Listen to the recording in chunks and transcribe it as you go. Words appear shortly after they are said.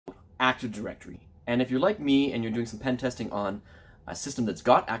Active Directory. And if you're like me and you're doing some pen testing on a system that's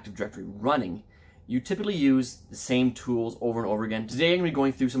got Active Directory running, you typically use the same tools over and over again. Today I'm going to be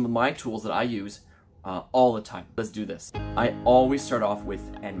going through some of my tools that I use all the time. Let's do this. I always start off with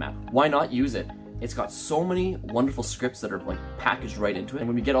nmap. Why not use it? It's got so many wonderful scripts that are like packaged right into it. And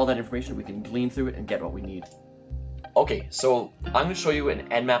when we get all that information, we can glean through it and get what we need. Okay, so I'm going to show you an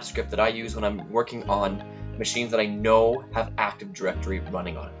nmap script that I use when I'm working on machines that I know have Active Directory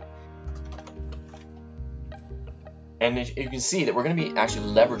running on it. And you can see that we're going to be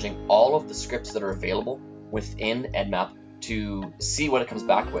actually leveraging all of the scripts that are available within nmap to see what it comes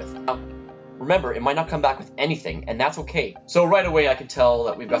back with. Now, remember, it might not come back with anything, and that's okay. So right away I can tell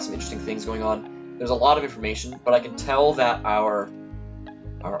that we've got some interesting things going on. There's a lot of information, but I can tell that our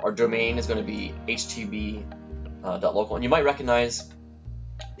domain is going to be htb.local, and you might recognize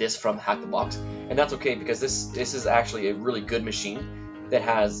this from Hack the Box, and that's okay because this is actually a really good machine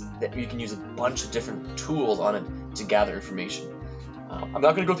that you can use a bunch of different tools on it to gather information. I'm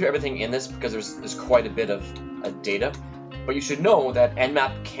not going to go through everything in this because there's quite a bit of data, but you should know that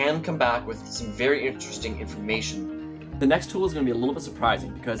nmap can come back with some very interesting information. The next tool is going to be a little bit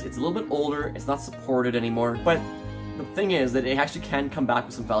surprising because it's a little bit older, it's not supported anymore, but the thing is that it actually can come back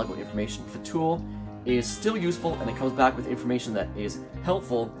with some valuable information. If the tool is still useful and it comes back with information that is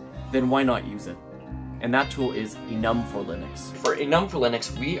helpful, then why not use it? And that tool is enum for Linux. For enum for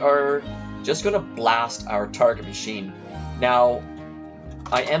Linux, we are just going to blast our target machine. Now,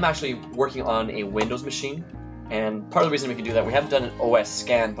 I am actually working on a Windows machine, and part of the reason we can do that, we haven't done an OS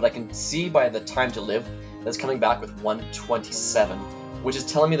scan, but I can see by the time to live that's coming back with 127, which is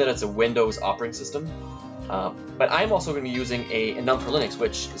telling me that it's a Windows operating system. But I'm also going to be using a enum for Linux,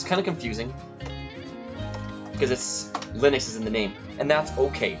 which is kind of confusing because Linux is in the name, and that's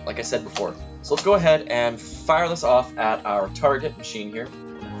okay, like I said before. So let's go ahead and fire this off at our target machine here.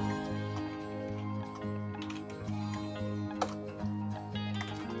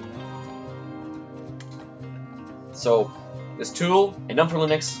 So this tool, enum for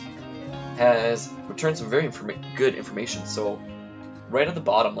Linux, has returned some very good information. So right at the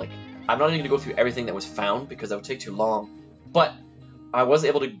bottom, like, I'm not even going to go through everything that was found because that would take too long, but I was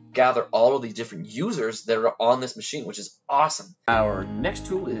able to gather all of these different users that are on this machine, which is awesome. Our next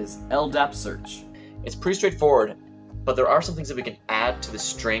tool is ldapsearch. It's pretty straightforward, but there are some things that we can add to the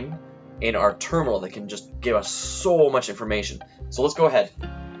string in our terminal that can just give us so much information. So let's go ahead.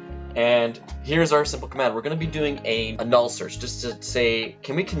 And here's our simple command. We're going to be doing a null search just to say,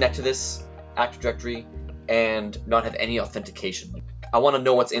 can we connect to this Active Directory and not have any authentication? I want to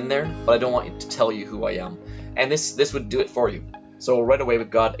know what's in there, but I don't want it to tell you who I am. And this would do it for you. So right away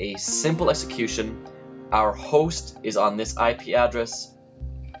we've got a simple execution. Our host is on this IP address.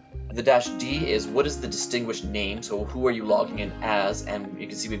 The -d is what is the distinguished name, so who are you logging in as, and you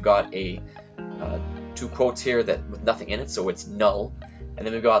can see we've got a two quotes here that with nothing in it, so it's null. And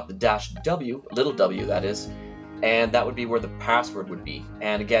then we've got the -w, little w that is, and that would be where the password would be.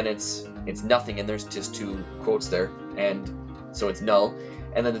 And again, it's nothing, and there's just two quotes there, and so it's null.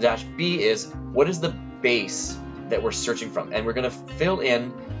 And then the -b is what is the base that we're searching from, and we're going to fill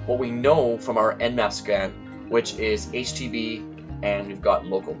in what we know from our nmap scan, which is HTB, and we've got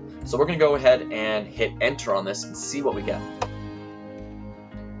local. So we're going to go ahead and hit enter on this and see what we get.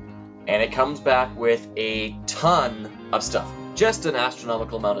 And it comes back with a ton of stuff, just an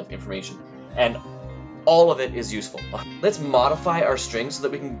astronomical amount of information, and all of it is useful. Let's modify our string so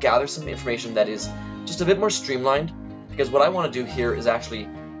that we can gather some information that is just a bit more streamlined, because what I want to do here is actually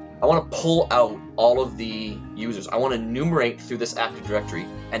I want to pull out all of the users. I want to enumerate through this Active Directory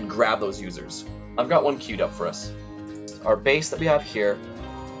and grab those users. I've got one queued up for us. Our base that we have here,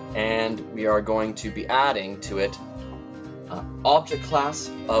 and we are going to be adding to it object class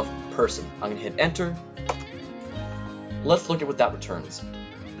of person. I'm going to hit enter. Let's look at what that returns.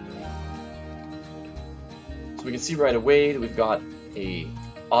 So we can see right away that we've got a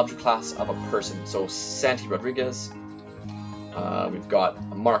object class of a person. So Santi Rodriguez. We've got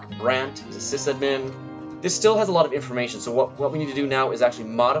Mark Brandt, he's a sysadmin. This still has a lot of information, so what we need to do now is actually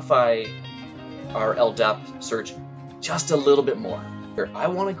modify our ldapsearch just a little bit more. Here, I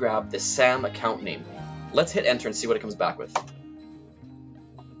want to grab the Sam account name. Let's hit enter and see what it comes back with.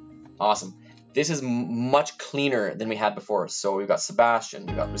 Awesome. This is much cleaner than we had before. So we've got Sebastian,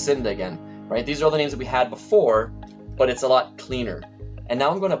 we've got Lucinda again, right? These are all the names that we had before, but it's a lot cleaner. And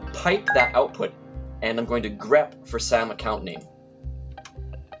now I'm going to pipe that output, and I'm going to grep for Sam account name.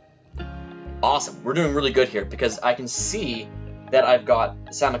 Awesome, we're doing really good here because I can see that I've got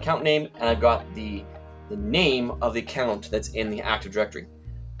the Sam account name and I've got the name of the account that's in the Active Directory.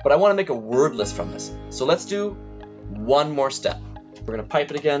 But I want to make a word list from this. So let's do one more step. We're going to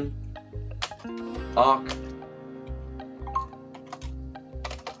pipe it again. Awk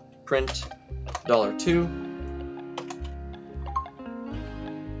print $2.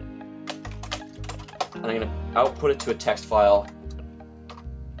 And I'm going to output it to a text file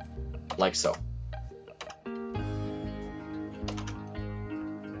like so. And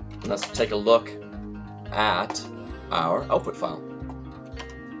let's take a look at our output file.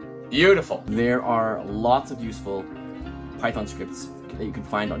 Beautiful. There are lots of useful Python scripts that you can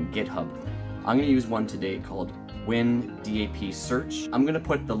find on GitHub. I'm going to use one today called windapsearch. I'm going to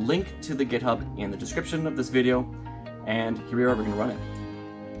put the link to the GitHub in the description of this video, and here we are, we're going to run it.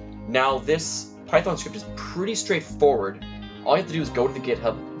 Now this Python script is pretty straightforward. All you have to do is go to the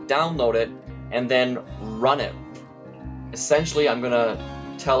GitHub, download it, and then run it. Essentially, I'm going to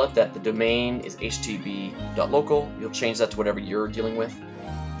tell it that the domain is http.local. You'll change that to whatever you're dealing with.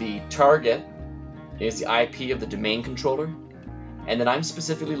 The target is the IP of the domain controller. And then I'm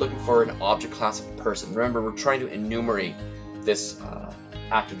specifically looking for an object class of person. Remember, we're trying to enumerate this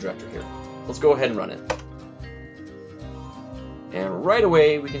active directory here. Let's go ahead and run it. And right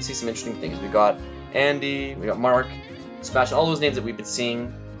away, we can see some interesting things. We got Andy, we got Mark, Sebastian, all those names that we've been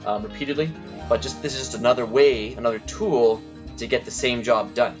seeing repeatedly. But this is just another way, another tool to get the same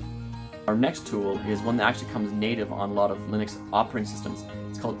job done. Our next tool is one that actually comes native on a lot of Linux operating systems.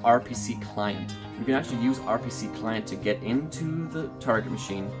 It's called rpcclient. You can actually use rpcclient to get into the target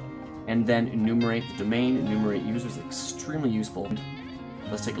machine and then enumerate the domain, enumerate users. It's extremely useful.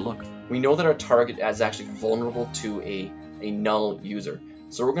 Let's take a look. We know that our target is actually vulnerable to a null user.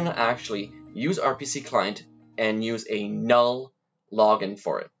 So we're going to actually use rpcclient and use a null login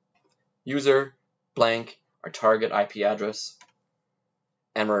for it. User blank, our target IP address,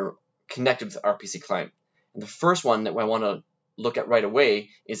 and we're connected with rpcclient. And the first one that I want to look at right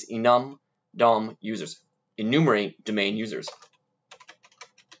away is enum dom users, enumerate domain users.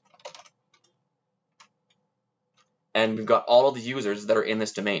 And we've got all of the users that are in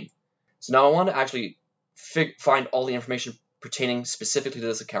this domain. So now I want to actually find all the information pertaining specifically to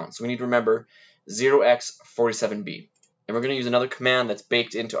this account. So we need to remember 0x47b. And we're going to use another command that's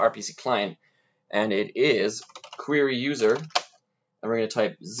baked into rpcclient, and it is query user, and we're going to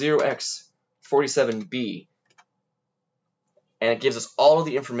type 0x47b, and it gives us all of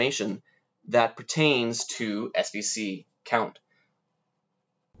the information that pertains to SBC count.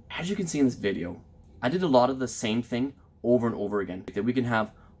 As you can see in this video, I did a lot of the same thing over and over again, that we can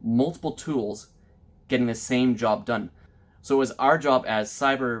have multiple tools getting the same job done. So as our job as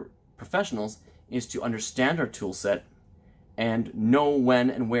cyber professionals is to understand our tool set and know when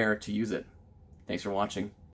and where to use it. Thanks for watching.